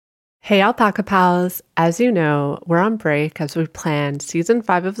Hey, Alpaca Pals. As you know, we're on break as we planned season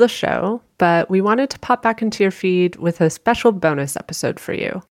 5 of the show, but we wanted to pop back into your feed with a special bonus episode for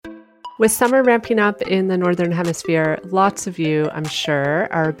you. With summer ramping up in the Northern Hemisphere, lots of you, I'm sure,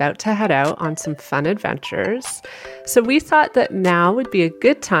 are about to head out on some fun adventures. So we thought that now would be a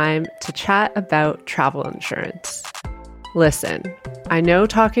good time to chat about travel insurance. Listen, I know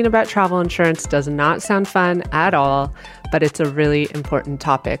talking about travel insurance does not sound fun at all, but it's a really important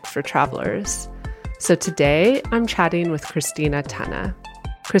topic for travelers. So today, I'm chatting with Christina Tanna.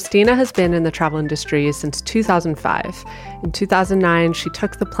 Christina has been in the travel industry since 2005. In 2009, she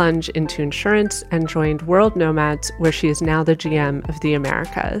took the plunge into insurance and joined World Nomads, where she is now the GM of the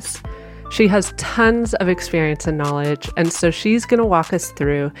Americas. She has tons of experience and knowledge, and so she's going to walk us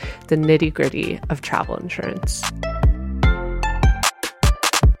through the nitty-gritty of travel insurance.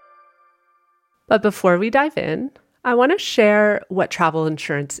 But before we dive in, I want to share what travel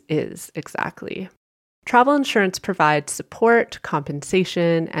insurance is exactly. Travel insurance provides support,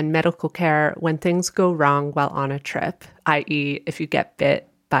 compensation, and medical care when things go wrong while on a trip, i.e., if you get bit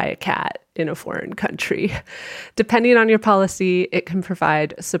by a cat in a foreign country. Depending on your policy, it can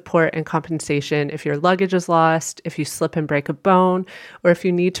provide support and compensation if your luggage is lost, if you slip and break a bone, or if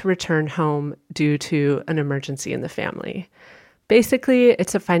you need to return home due to an emergency in the family. Basically,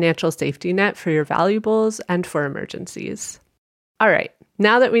 it's a financial safety net for your valuables and for emergencies. All right,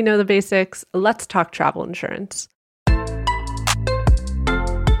 now that we know the basics, let's talk travel insurance.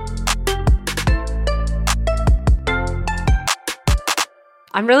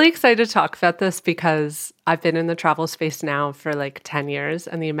 I'm really excited to talk about this because I've been in the travel space now for like 10 years,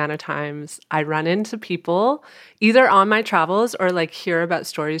 and the amount of times I run into people either on my travels or like hear about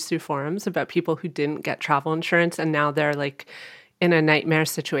stories through forums about people who didn't get travel insurance and now they're like in a nightmare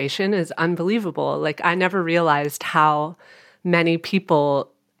situation is unbelievable. Like, I never realized how many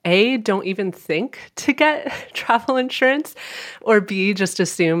people, A, don't even think to get travel insurance, or B, just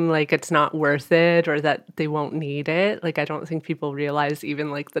assume like it's not worth it or that they won't need it. Like, I don't think people realize even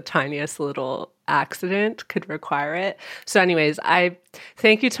like the tiniest little accident could require it. So anyways, I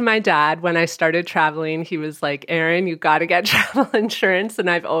thank you to my dad. When I started traveling, he was like, Erin, you got to get travel insurance. And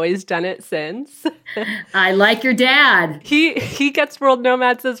I've always done it since. I like your dad. He gets World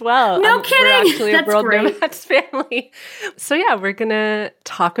Nomads as well. No kidding. We're actually That's a World great. Nomads family. So yeah, we're going to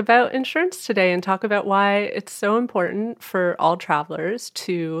talk about insurance today and talk about why it's so important for all travelers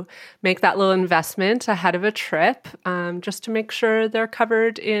to make that little investment ahead of a trip, just to make sure they're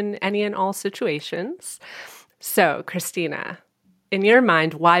covered in any and all situations. So, Christina, in your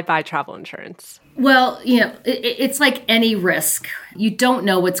mind, why buy travel insurance? Well, it's like any risk. You don't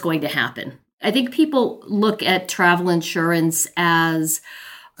know what's going to happen. I think people look at travel insurance as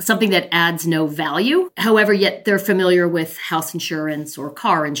something that adds no value. However, yet they're familiar with house insurance or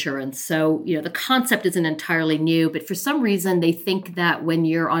car insurance. So, the concept isn't entirely new, but for some reason they think that when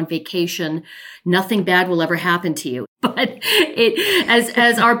you're on vacation, nothing bad will ever happen to you. But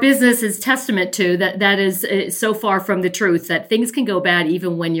as our business is testament to, that is so far from the truth that things can go bad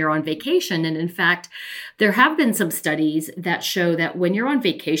even when you're on vacation. And in fact, there have been some studies that show that when you're on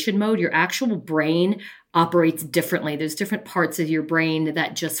vacation mode, your actual brain operates differently. There's different parts of your brain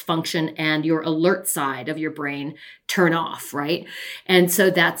that just function and your alert side of your brain turn off, right? And so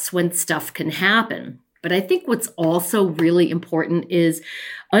that's when stuff can happen. But I think what's also really important is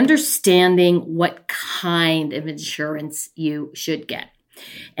understanding what kind of insurance you should get.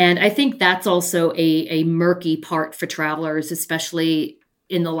 And I think that's also a murky part for travelers, especially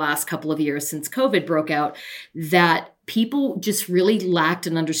in the last couple of years since COVID broke out, that people just really lacked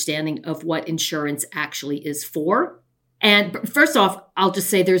an understanding of what insurance actually is for. And first off, I'll just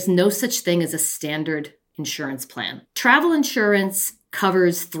say there's no such thing as a standard insurance plan. Travel insurance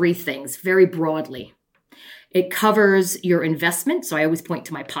covers 3 things very broadly. It covers your investment. So I always point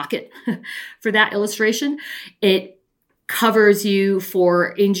to my pocket for that illustration. It covers you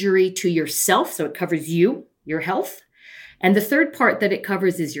for injury to yourself. So it covers you, your health. And the third part that it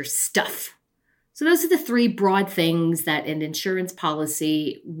covers is your stuff. So those are the 3 broad things that an insurance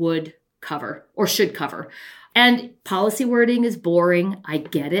policy would cover or should cover. And policy wording is boring. I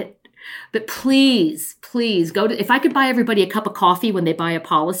get it. But please go to, if I could buy everybody a cup of coffee when they buy a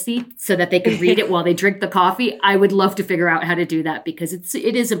policy so that they can read it while they drink the coffee, I would love to figure out how to do that because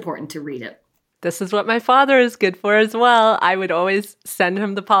it is important to read it. This is what my father is good for as well. I would always send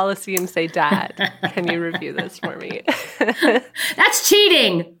him the policy and say, Dad, can you review this for me? That's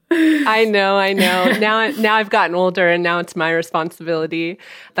cheating. I know. Now I've gotten older and now it's my responsibility,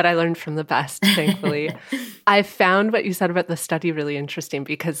 but I learned from the best, thankfully. I found what you said about the study really interesting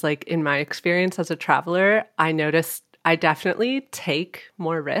because like in my experience as a traveler, I noticed I definitely take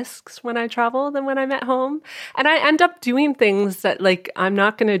more risks when I travel than when I'm at home. And I end up doing things that like I'm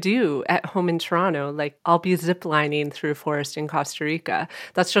not going to do at home in Toronto. Like I'll be ziplining through a forest in Costa Rica.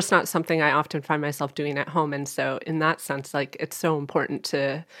 That's just not something I often find myself doing at home. And so in that sense, like it's so important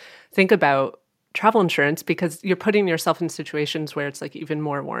to think about travel insurance because you're putting yourself in situations where it's like even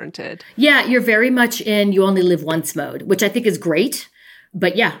more warranted. Yeah, you're very much in you only live once mode, which I think is great.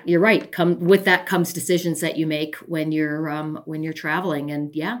 But yeah, you're right. With that comes decisions that you make when you're traveling,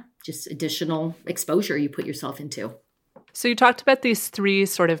 and yeah, just additional exposure you put yourself into. So you talked about these three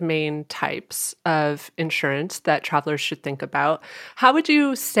sort of main types of insurance that travelers should think about. How would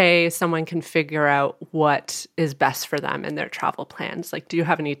you say someone can figure out what is best for them in their travel plans? Like, do you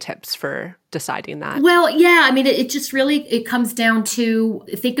have any tips for deciding that? Well, yeah, I mean, it just really, it comes down to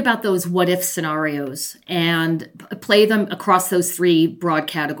think about those what if scenarios and play them across those three broad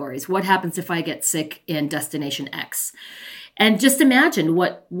categories. What happens if I get sick in destination X? And just imagine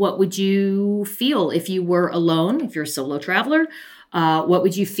what would you feel if you were alone, if you're a solo traveler? What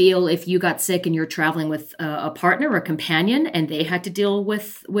would you feel if you got sick and you're traveling with a partner or a companion and they had to deal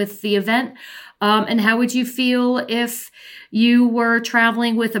with the event? And how would you feel if you were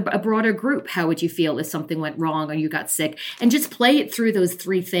traveling with a broader group? How would you feel if something went wrong or you got sick? And just play it through those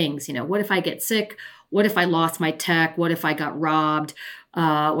three things. You know, what if I get sick? What if I lost my tech? What if I got robbed?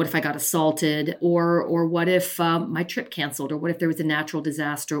 What if I got assaulted? Or what if my trip canceled? Or what if there was a natural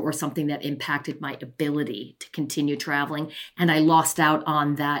disaster or something that impacted my ability to continue traveling and I lost out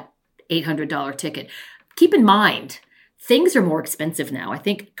on that $800 ticket? Keep in mind, things are more expensive now. I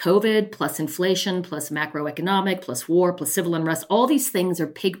think COVID plus inflation plus macroeconomic plus war plus civil unrest, all these things are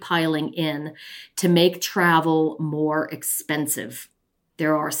pigpiling in to make travel more expensive.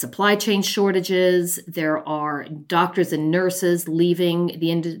 There are supply chain shortages. There are doctors and nurses leaving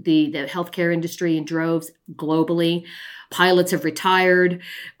the healthcare industry in droves globally. Pilots have retired.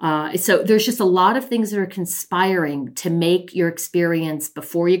 So there's just a lot of things that are conspiring to make your experience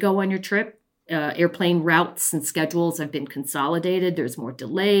before you go on your trip. Airplane routes and schedules have been consolidated. There's more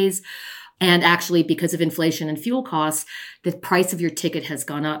delays. And actually, because of inflation and fuel costs, the price of your ticket has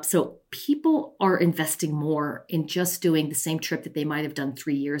gone up. So people are investing more in just doing the same trip that they might have done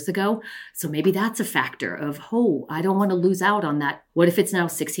 3 years ago. So maybe that's a factor of, I don't want to lose out on that. What if it's now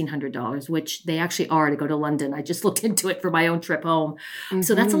 $1,600, which they actually are to go to London? I just looked into it for my own trip home. Mm-hmm.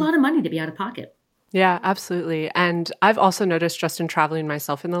 So that's a lot of money to be out of pocket. Yeah, absolutely. And I've also noticed just in traveling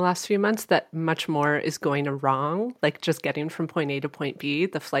myself in the last few months that much more is going wrong, like just getting from point A to point B,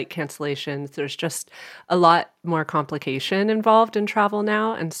 the flight cancellations. There's just a lot more complication involved in travel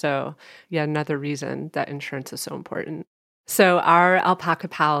now. And so, yeah, another reason that insurance is so important. So our alpaca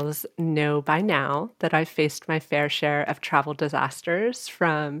pals know by now that I've faced my fair share of travel disasters,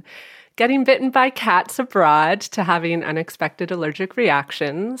 from getting bitten by cats abroad to having unexpected allergic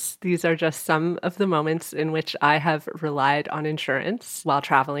reactions. These are just some of the moments in which I have relied on insurance while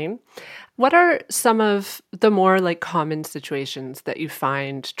traveling. What are some of the more like common situations that you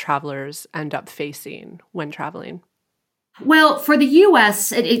find travelers end up facing when traveling? Well, for the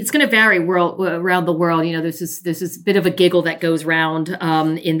U.S., it's going to vary around the world. You know, there's this bit of a giggle that goes around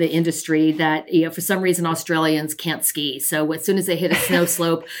in the industry that, for some reason Australians can't ski. So as soon as they hit a snow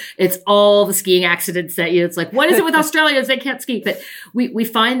slope, it's all the skiing accidents that it's like, what is it with Australians? They can't ski. But we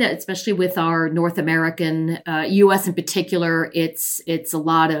find that especially with our North American, U.S. in particular, it's a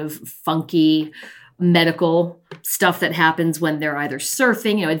lot of funky medical stuff that happens when they're either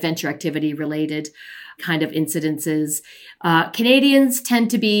surfing, adventure activity related kind of incidences. Canadians tend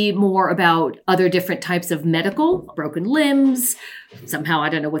to be more about other different types of medical, broken limbs. Somehow, I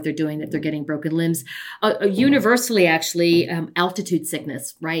don't know what they're doing that they're getting broken limbs. Universally, actually, altitude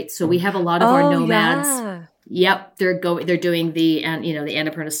sickness, right? So we have a lot of our nomads. Yeah. Yep, they're doing the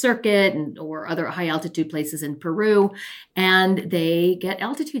Annapurna Circuit or other high altitude places in Peru, and they get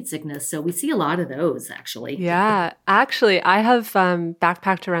altitude sickness. So we see a lot of those actually. Yeah, actually, I have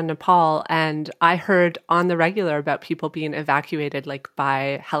backpacked around Nepal, and I heard on the regular about people being evacuated like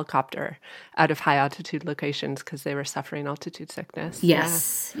by helicopter out of high altitude locations because they were suffering altitude sickness.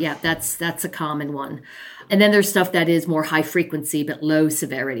 Yes, yeah, that's a common one. And then there's stuff that is more high frequency but low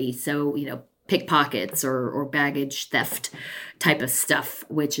severity. So pickpockets or baggage theft type of stuff,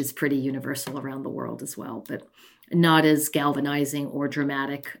 which is pretty universal around the world as well, but not as galvanizing or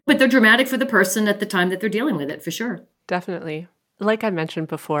dramatic. But they're dramatic for the person at the time that they're dealing with it, for sure. Definitely. like I mentioned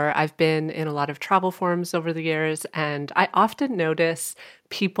before, I've been in a lot of travel forums over the years, and I often notice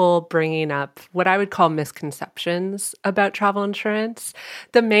people bringing up what I would call misconceptions about travel insurance.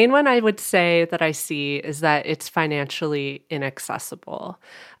 The main one I would say that I see is that it's financially inaccessible.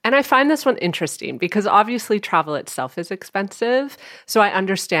 And I find this one interesting because obviously travel itself is expensive. So I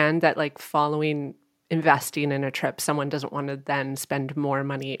understand that like following investing in a trip, someone doesn't want to then spend more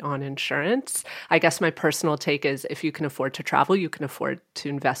money on insurance. I guess my personal take is if you can afford to travel, you can afford to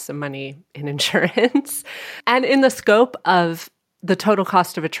invest some money in insurance. And in the scope of the total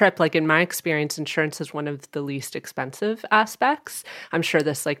cost of a trip, like in my experience, insurance is one of the least expensive aspects. I'm sure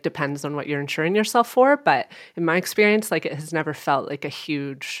this like depends on what you're insuring yourself for, but in my experience, like it has never felt like a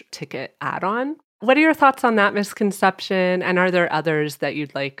huge ticket add-on. What are your thoughts on that misconception? And are there others that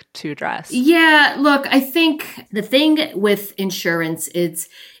you'd like to address? Yeah, look, I think the thing with insurance is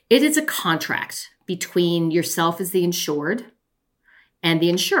it is a contract between yourself as the insured and the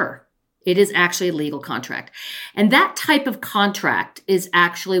insurer. It is actually a legal contract. And that type of contract is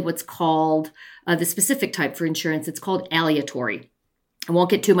actually what's called the specific type for insurance. It's called aleatory. I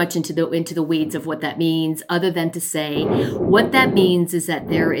won't get too much into the weeds of what that means, other than to say what that means is that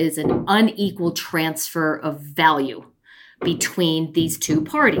there is an unequal transfer of value between these two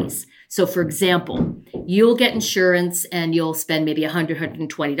parties. So, for example, you'll get insurance and you'll spend maybe $100,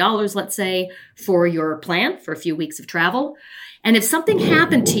 $120, let's say, for your plan for a few weeks of travel. And if something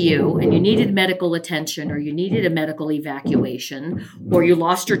happened to you and you needed medical attention or you needed a medical evacuation or you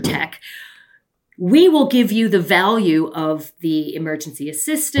lost your tech, we will give you the value of the emergency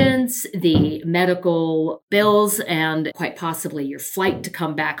assistance, the medical bills, and quite possibly your flight to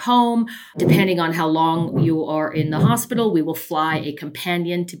come back home. Depending on how long you are in the hospital, we will fly a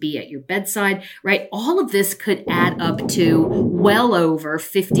companion to be at your bedside, right? All of this could add up to well over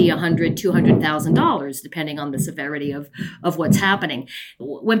 $50, $100, $200,000, depending on the severity of what's happening.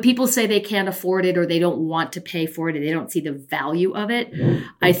 When people say they can't afford it or they don't want to pay for it or they don't see the value of it,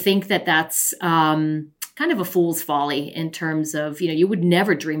 I think that that's kind of a fool's folly in terms of, you would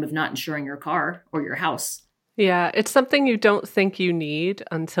never dream of not insuring your car or your house. Yeah, it's something you don't think you need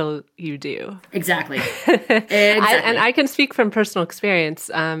until you do. Exactly. And I can speak from personal experience.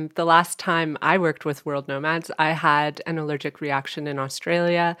 The last time I worked with World Nomads, I had an allergic reaction in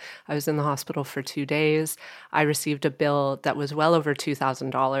Australia. I was in the hospital for 2 days. I received a bill that was well over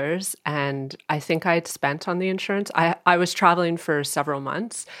 $2,000. And I think I had spent on the insurance. I was traveling for several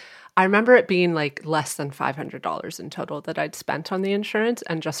months. I remember it being like less than $500 in total that I'd spent on the insurance.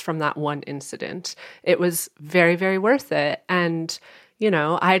 And just from that one incident, it was very, very worth it. And,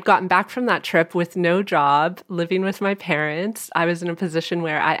 I had gotten back from that trip with no job, living with my parents. I was in a position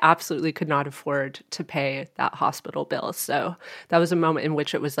where I absolutely could not afford to pay that hospital bill. So that was a moment in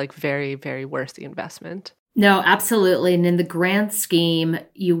which it was like very, very worth the investment. No, absolutely. And in the grand scheme,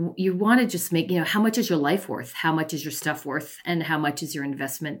 you want to just make, how much is your life worth? How much is your stuff worth? And how much is your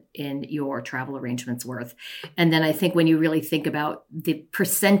investment in your travel arrangements worth? And then I think when you really think about the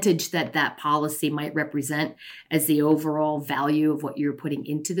percentage that policy might represent as the overall value of what you're putting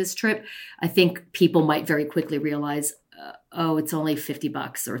into this trip, I think people might very quickly realize, it's only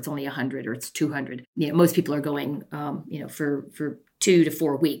 $50 or it's only $100 or it's $200. Most people are going, for 2 to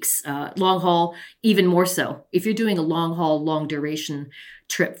 4 weeks. Long haul, even more so. If you're doing a long haul, long duration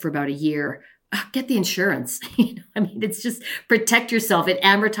trip for about a year, get the insurance. It's just protect yourself. It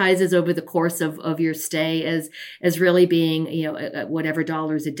amortizes over the course of your stay as really being, whatever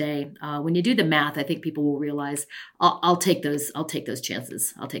dollars a day. When you do the math, I think people will realize I'll take those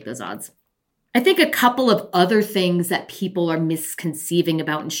chances. I'll take those odds. I think a couple of other things that people are misconceiving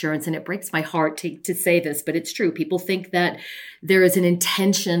about insurance, and it breaks my heart to say this, but it's true. People think that there is an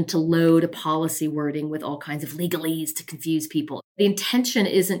intention to load a policy wording with all kinds of legalese to confuse people. The intention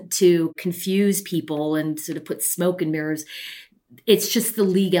isn't to confuse people and sort of put smoke and mirrors. It's just the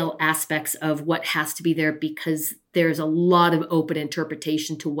legal aspects of what has to be there because there's a lot of open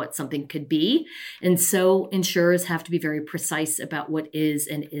interpretation to what something could be. And so insurers have to be very precise about what is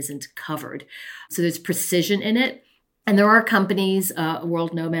and isn't covered. So there's precision in it. And there are companies,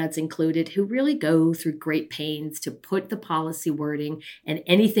 World Nomads included, who really go through great pains to put the policy wording and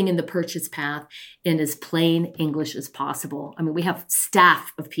anything in the purchase path in as plain English as possible. We have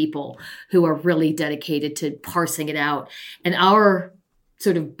staff of people who are really dedicated to parsing it out. And our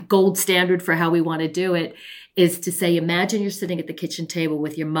sort of gold standard for how we want to do it is to say, imagine you're sitting at the kitchen table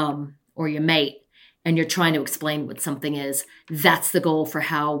with your mom or your mate, and you're trying to explain what something is. That's the goal for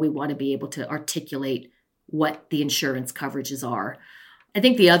how we want to be able to articulate what the insurance coverages are. I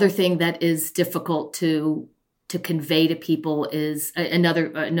think the other thing that is difficult to to convey to people is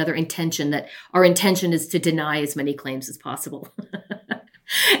another intention, that our intention is to deny as many claims as possible.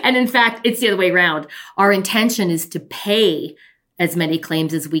 And in fact, it's the other way around. Our intention is to pay as many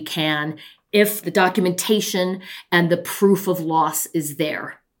claims as we can if the documentation and the proof of loss is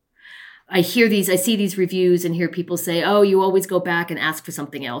there. I see these reviews and hear people say, oh, you always go back and ask for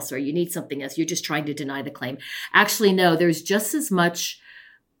something else, or you need something else. You're just trying to deny the claim. Actually, no, there's just as much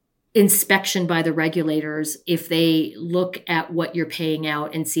inspection by the regulators if they look at what you're paying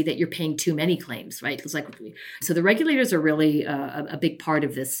out and see that you're paying too many claims, right? It's like, so the regulators are really a big part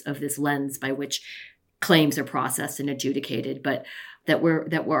of this lens by which claims are processed and adjudicated, but that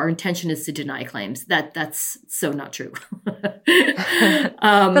our intention is to deny claims. That's so not true.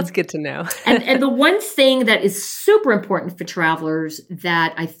 That's good to know. and the one thing that is super important for travelers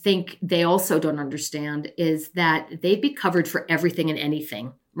that I think they also don't understand is that they'd be covered for everything and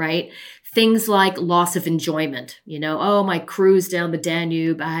anything, right? Things like loss of enjoyment, oh, my cruise down the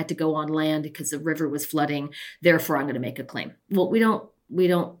Danube, I had to go on land because the river was flooding, therefore I'm going to make a claim. Well, we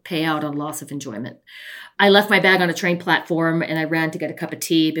don't pay out on loss of enjoyment. I left my bag on a train platform and I ran to get a cup of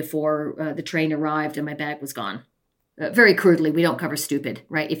tea before the train arrived and my bag was gone. Very crudely, we don't cover stupid,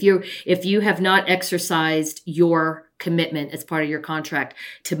 right? If you have not exercised your commitment as part of your contract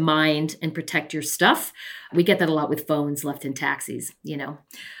to mind and protect your stuff, we get that a lot with phones left in taxis,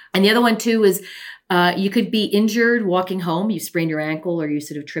 And the other one too is you could be injured walking home. You sprained your ankle or you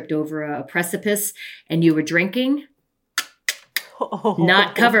sort of tripped over a precipice and you were drinking.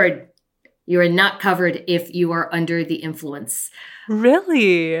 Not covered. You are not covered if you are under the influence.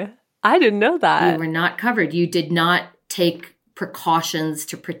 Really? I didn't know that. You were not covered. You did not take precautions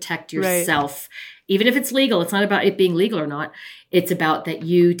to protect yourself. Right. Even if it's legal, it's not about it being legal or not. It's about that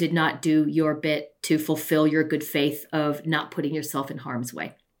you did not do your bit to fulfill your good faith of not putting yourself in harm's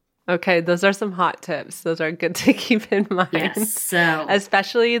way. Okay, those are some hot tips. Those are good to keep in mind. Yes, so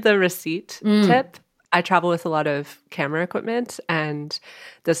especially the receipt tip. I travel with a lot of camera equipment, and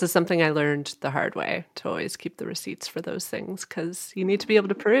this is something I learned the hard way, to always keep the receipts for those things because you need to be able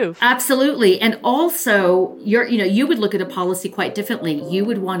to prove. Absolutely. And also, you would look at a policy quite differently. You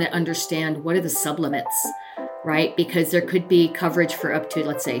would want to understand what are the sublimits, right? Because there could be coverage for up to,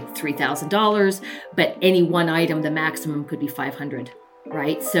 let's say, $3,000, but any one item, the maximum could be $500.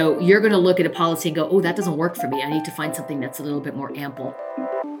 Right? So you're going to look at a policy and go, oh, that doesn't work for me. I need to find something that's a little bit more ample.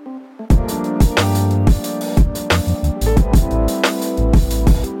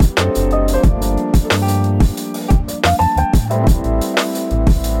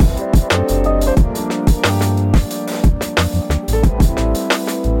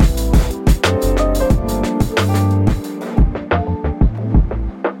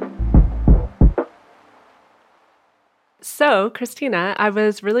 So, Christina, I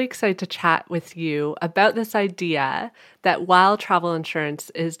was really excited to chat with you about this idea that while travel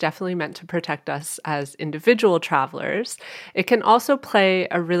insurance is definitely meant to protect us as individual travelers, it can also play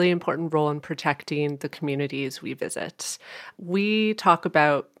a really important role in protecting the communities we visit. We talk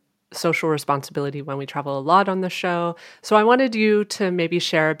about social responsibility when we travel a lot on the show, so I wanted you to maybe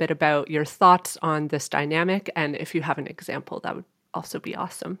share a bit about your thoughts on this dynamic, and if you have an example, that would also be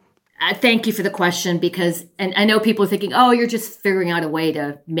awesome. Thank you for the question and I know people are thinking, oh, you're just figuring out a way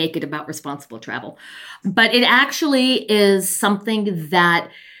to make it about responsible travel. But it actually is something that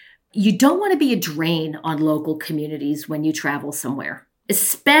you don't want to be a drain on local communities when you travel somewhere,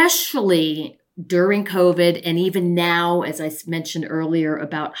 especially during COVID. And even now, as I mentioned earlier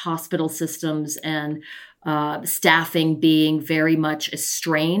about hospital systems and staffing being very much a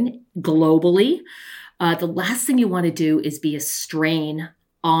strain globally, the last thing you want to do is be a strain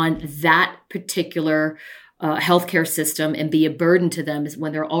on that particular healthcare system and be a burden to them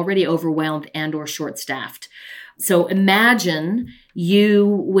when they're already overwhelmed and or short-staffed. So imagine you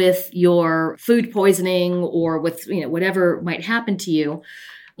with your food poisoning or with whatever might happen to you,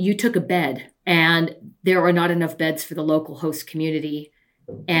 you took a bed and there are not enough beds for the local host community.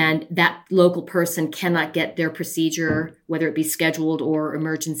 And that local person cannot get their procedure, whether it be scheduled or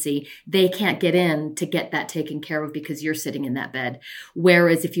emergency, they can't get in to get that taken care of because you're sitting in that bed.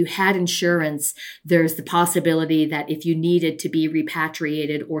 Whereas if you had insurance, there's the possibility that if you needed to be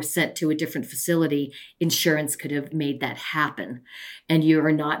repatriated or sent to a different facility, insurance could have made that happen. And you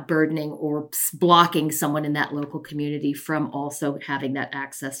are not burdening or blocking someone in that local community from also having that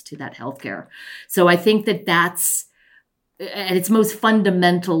access to that healthcare. So I think that that's at its most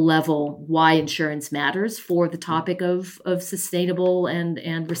fundamental level, why insurance matters for the topic of sustainable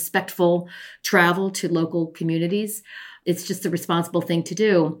and respectful travel to local communities. It's just a responsible thing to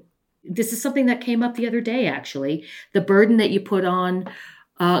do. This is something that came up the other day, actually. The burden that you put on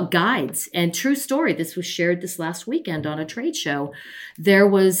guides. And true story, this was shared this last weekend on a trade show. There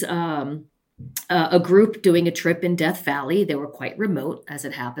was a group doing a trip in Death Valley. They were quite remote, as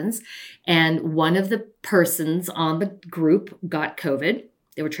it happens. And one of the persons on the group got COVID.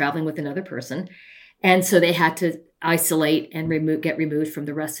 They were traveling with another person. And so they had to isolate and get removed from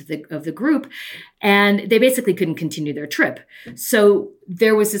the rest of the group. And they basically couldn't continue their trip. So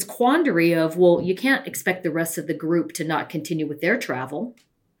there was this quandary of, well, you can't expect the rest of the group to not continue with their travel.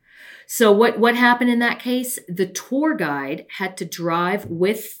 So what happened in that case? The tour guide had to drive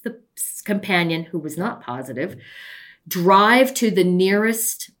with the companion who was not positive, drive to the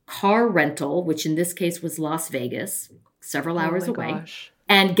nearest car rental, which in this case was Las Vegas, several hours away. Gosh.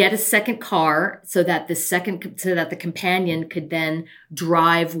 And get a second car so that the companion could then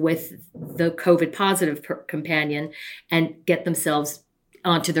drive with the COVID positive companion and get themselves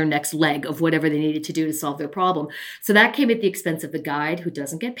onto their next leg of whatever they needed to do to solve their problem. So that came at the expense of the guide, who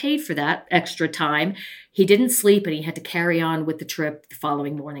doesn't get paid for that extra time. He didn't sleep and he had to carry on with the trip the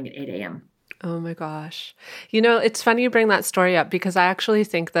following morning at 8 a.m. Oh my gosh. You know, it's funny you bring that story up because I actually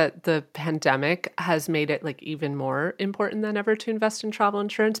think that the pandemic has made it like even more important than ever to invest in travel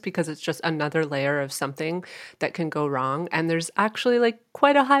insurance because it's just another layer of something that can go wrong. And there's actually like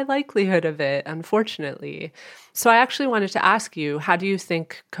quite a high likelihood of it, unfortunately. So I actually wanted to ask you, how do you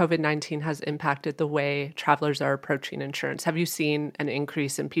think COVID-19 has impacted the way travelers are approaching insurance? Have you seen an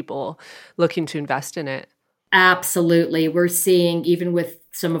increase in people looking to invest in it? Absolutely. We're seeing, even with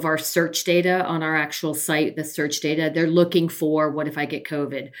some of our search data on our actual site, the search data, they're looking for, what if I get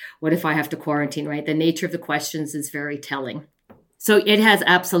COVID? What if I have to quarantine, right? The nature of the questions is very telling. So it has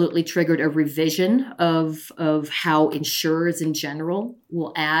absolutely triggered a revision of how insurers in general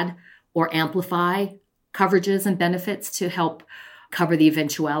will add or amplify coverages and benefits to help cover the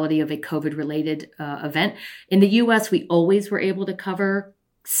eventuality of a COVID-related event. In the U.S., we always were able to cover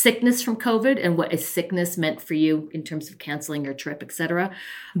sickness from COVID and what a sickness meant for you in terms of canceling your trip, et cetera.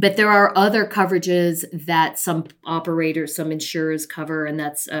 But there are other coverages that some operators, some insurers cover, and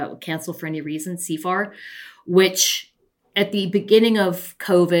that's cancel for any reason, CFAR, which at the beginning of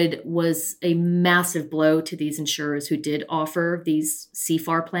COVID was a massive blow to these insurers who did offer these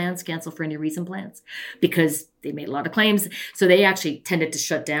CFAR plans, cancel for any reason plans, because they made a lot of claims. So they actually tended to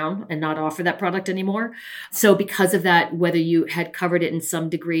shut down and not offer that product anymore. So because of that, whether you had covered it in some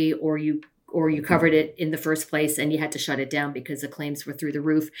degree or you covered it in the first place and you had to shut it down because the claims were through the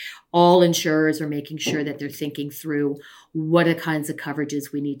roof, all insurers are making sure that they're thinking through what are kinds of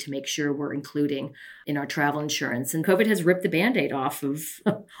coverages we need to make sure we're including in our travel insurance. And COVID has ripped the Band-Aid off of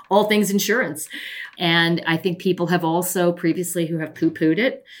all things insurance. And I think people have also previously who have poo-pooed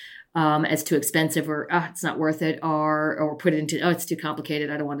it as too expensive or it's not worth it, or put it into, it's too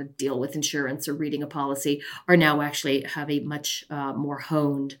complicated, I don't want to deal with insurance or reading a policy, are now actually have a much more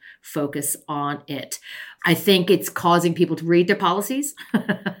honed focus on it. I think it's causing people to read their policies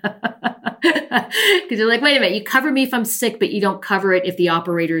because they're like, wait a minute, you cover me if I'm sick, but you don't cover it if the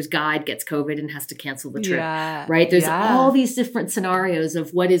operator's guide gets COVID and has to cancel the trip, right? There's all these different scenarios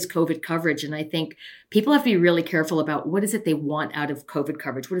of what is COVID coverage. And I think people have to be really careful about what is it they want out of COVID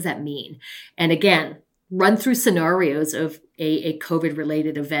coverage? What does that mean? And again, run through scenarios of a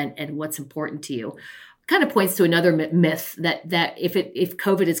COVID-related event and what's important to you. Kind of points to another myth that if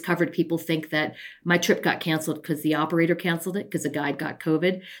COVID is covered, people think that my trip got canceled because the operator canceled it because the guide got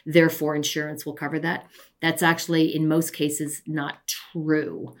COVID, therefore insurance will cover that. That's actually in most cases not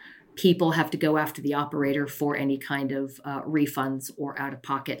true. People have to go after the operator for any kind of refunds or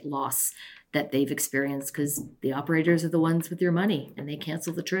out-of-pocket loss that they've experienced because the operators are the ones with your money and they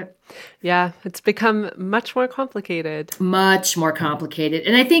cancel the trip. Yeah, it's become much more complicated. Much more complicated.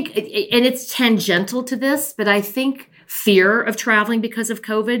 And I think, and it's tangential to this, but I think fear of traveling because of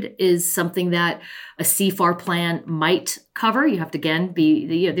COVID is something that a CFAR plan might cover. You have to, again, they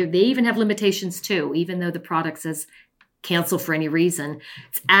even have limitations too, even though the product says cancel for any reason.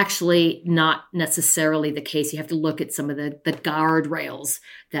 It's actually not necessarily the case. You have to look at some of the guardrails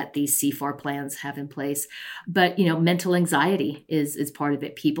that these CFAR plans have in place. But, mental anxiety is part of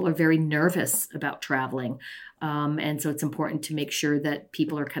it. People are very nervous about traveling. And so it's important to make sure that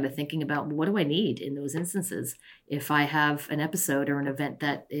people are kind of thinking about, what do I need in those instances if I have an episode or an event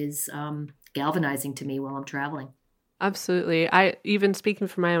that is galvanizing to me while I'm traveling. Absolutely. I even speaking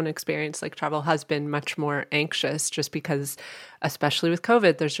from my own experience, like travel has been much more anxious just because, especially with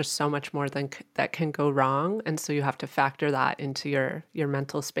COVID, there's just so much more that can go wrong. And so you have to factor that into your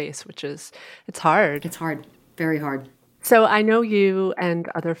mental space, it's hard. It's hard, very hard. So I know you and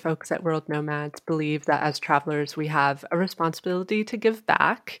other folks at World Nomads believe that as travelers, we have a responsibility to give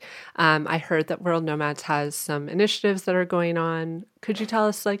back. I heard that World Nomads has some initiatives that are going on. Could you tell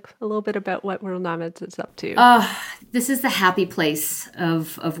us like a little bit about what World Nomads is up to? This is the happy place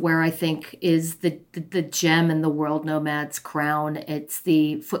of where I think is the gem in the World Nomads crown. It's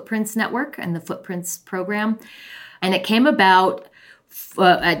the Footprints Network and the Footprints program. And it came about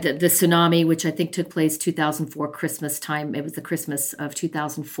at the tsunami, which I think took place 2004 Christmas time. It was the Christmas of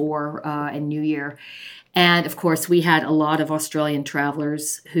 2004 and New Year. And of course, we had a lot of Australian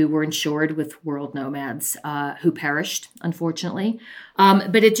travelers who were insured with World Nomads who perished, unfortunately.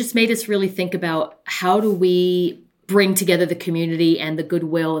 But it just made us really think about how do we bring together the community and the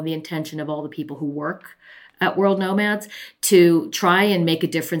goodwill and the intention of all the people who work at World Nomads to try and make a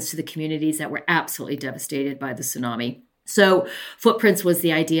difference to the communities that were absolutely devastated by the tsunami. So Footprints was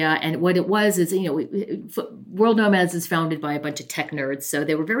the idea. And what it was is, World Nomads is founded by a bunch of tech nerds. So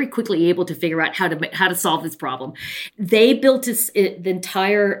they were very quickly able to figure out how to solve this problem. They built the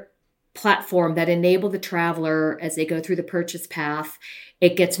entire platform that enabled the traveler as they go through the purchase path.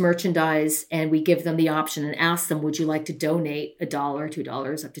 It gets merchandise and we give them the option and ask them, would you like to donate $1,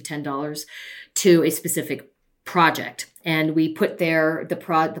 $2, up to $10 to a specific project? And we put there the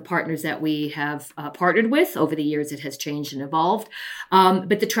partners that we have partnered with. Over the years, it has changed and evolved.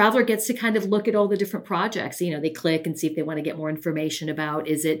 But the traveler gets to kind of look at all the different projects. They click and see if they want to get more information about,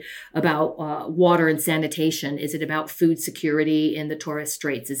 is it about water and sanitation? Is it about food security in the Torres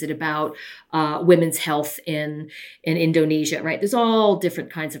Straits? Is it about women's health in Indonesia, right? There's all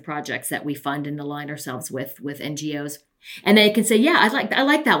different kinds of projects that we fund and align ourselves with NGOs. And they can say, yeah, I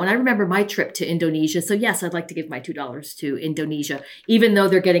like that one. I remember my trip to Indonesia. So yes, I'd like to give my $2 to Indonesia, even though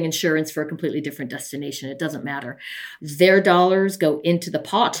they're getting insurance for a completely different destination. It doesn't matter. Their dollars go into the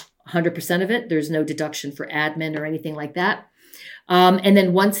pot, 100% of it. There's no deduction for admin or anything like that. And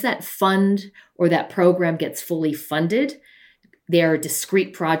then once that fund or that program gets fully funded, they are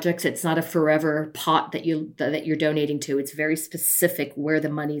discrete projects. It's not a forever pot that you're donating to. It's very specific where the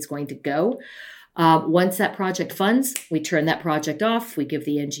money is going to go. Once that project funds, we turn that project off. We give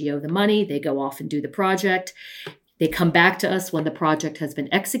the NGO the money. They go off and do the project. They come back to us when the project has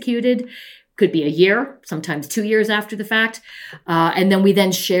been executed. Could be a year, sometimes 2 years after the fact. And then we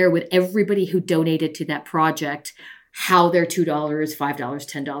then share with everybody who donated to that project how their $2, $5,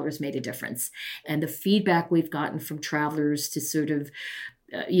 $10 made a difference. And the feedback we've gotten from travelers to sort of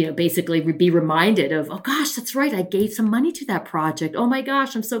basically be reminded of, oh gosh, that's right, I gave some money to that project. Oh my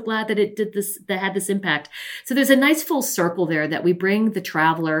gosh, I'm so glad that it did this, that had this impact. So there's a nice full circle there that we bring the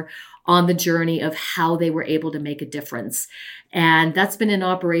traveler on the journey of how they were able to make a difference. And that's been in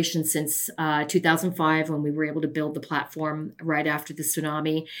operation since 2005 when we were able to build the platform right after the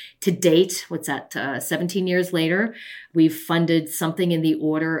tsunami. To date, 17 years later, we've funded something in the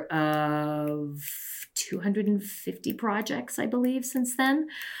order of 250 projects, I believe, since then.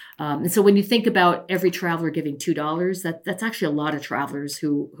 And so when you think about every traveler giving $2, that's actually a lot of travelers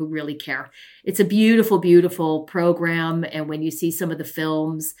who really care. It's a beautiful, beautiful program. And when you see some of the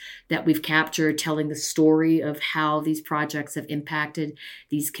films that we've captured telling the story of how these projects have impacted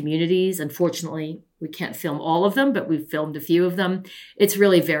these communities, unfortunately, we can't film all of them, but we've filmed a few of them. It's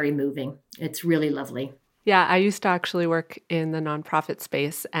really very moving. It's really lovely. Yeah, I used to actually work in the nonprofit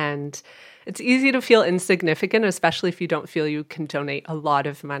space, and it's easy to feel insignificant, especially if you don't feel you can donate a lot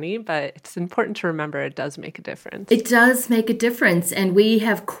of money, but it's important to remember it does make a difference. It does make a difference. And we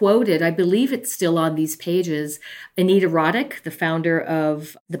have quoted, I believe it's still on these pages, Anita Roddick, the founder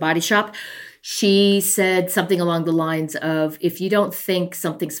of The Body Shop. She said something along the lines of, if you don't think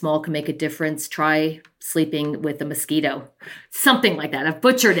something small can make a difference, try sleeping with a mosquito. Something like that. I've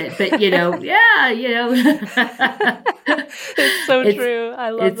butchered it, but It's so true. I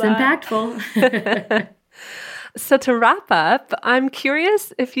love that. It's impactful. So to wrap up, I'm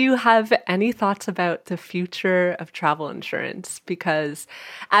curious if you have any thoughts about the future of travel insurance, because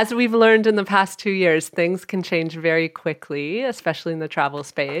as we've learned in the past 2 years, things can change very quickly, especially in the travel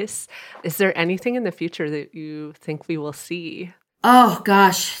space. Is there anything in the future that you think we will see? Oh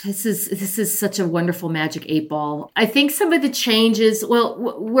gosh, this is such a wonderful magic 8-ball. I think some of the changes,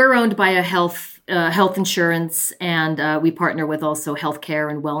 we're owned by a health insurance, and we partner with also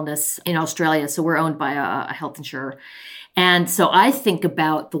healthcare and wellness in Australia. So we're owned by a health insurer. And so I think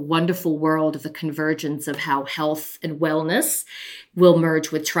about the wonderful world of the convergence of how health and wellness will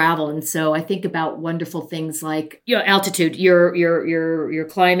merge with travel. And so I think about wonderful things like altitude. You're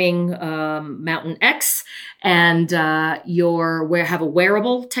climbing Mountain X, and you have a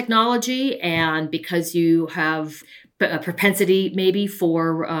wearable technology, and because you have a propensity maybe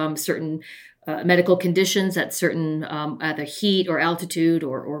for certain medical conditions at certain either heat or altitude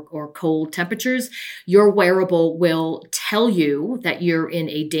or cold temperatures, your wearable will tell you that you're in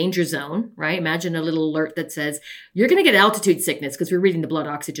a danger zone, right? Imagine a little alert that says, you're going to get altitude sickness because we're reading the blood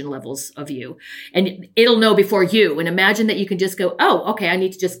oxygen levels of you. And it'll know before you. And imagine that you can just go, oh, okay, I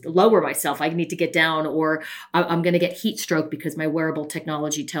need to just lower myself. I need to get down, or I'm going to get heat stroke because my wearable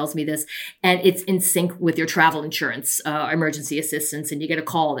technology tells me this. And it's in sync with your travel insurance, emergency assistance. And you get a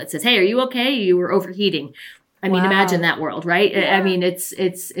call that says, hey, are you okay? You were overheating. I mean, imagine that world, right? Yeah. I mean, it's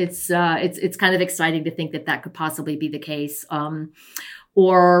kind of exciting to think that could possibly be the case.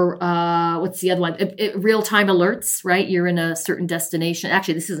 Or what's the other one? Real-time alerts, right? You're in a certain destination.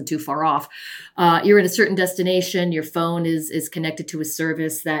 Actually, this isn't too far off. You're in a certain destination. Your phone is connected to a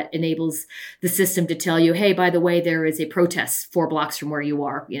service that enables the system to tell you, hey, by the way, there is a protest 4 blocks from where you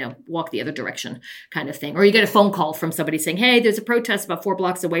are, walk the other direction kind of thing. Or you get a phone call from somebody saying, hey, there's a protest about 4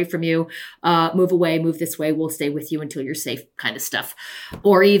 blocks away from you. Move away, move this way. We'll stay with you until you're safe kind of stuff.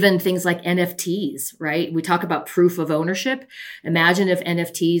 Or even things like NFTs, right? We talk about proof of ownership. Imagine if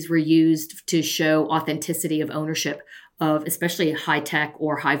NFTs were used to show authenticity of ownership of especially high tech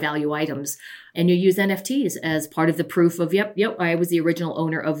or high value items. And you use NFTs as part of the proof of, yep, I was the original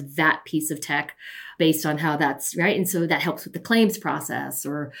owner of that piece of tech based on how that's right. And so that helps with the claims process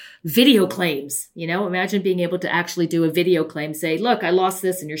or video claims. Imagine being able to actually do a video claim, say, look, I lost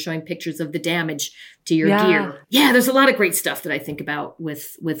this, and you're showing pictures of the damage to your gear. Yeah, there's a lot of great stuff that I think about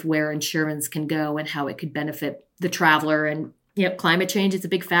with where insurance can go and how it could benefit the traveler. And climate change is a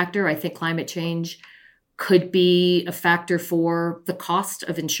big factor. I think climate change could be a factor for the cost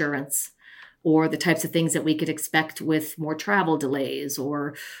of insurance or the types of things that we could expect with more travel delays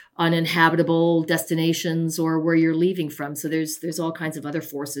or uninhabitable destinations or where you're leaving from. So there's all kinds of other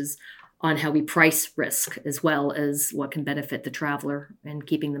forces on how we price risk as well as what can benefit the traveler and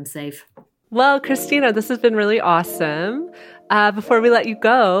keeping them safe. Well, Christina, this has been really awesome. Before we let you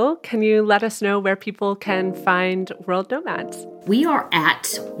go, can you let us know where people can find World Nomads? We are at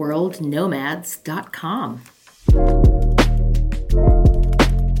worldnomads.com.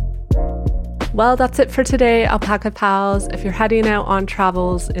 Well, that's it for today, Alpaca Pals. If you're heading out on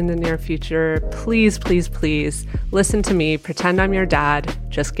travels in the near future, please, please, please listen to me. Pretend I'm your dad.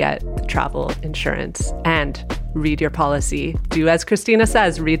 Just get the travel insurance and read your policy. Do as Christina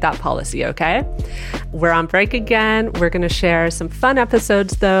says, read that policy, okay? We're on break again. We're going to share some fun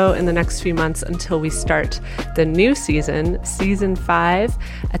episodes, though, in the next few months until we start the new season, season 5,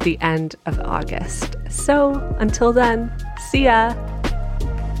 at the end of August. So until then, see ya.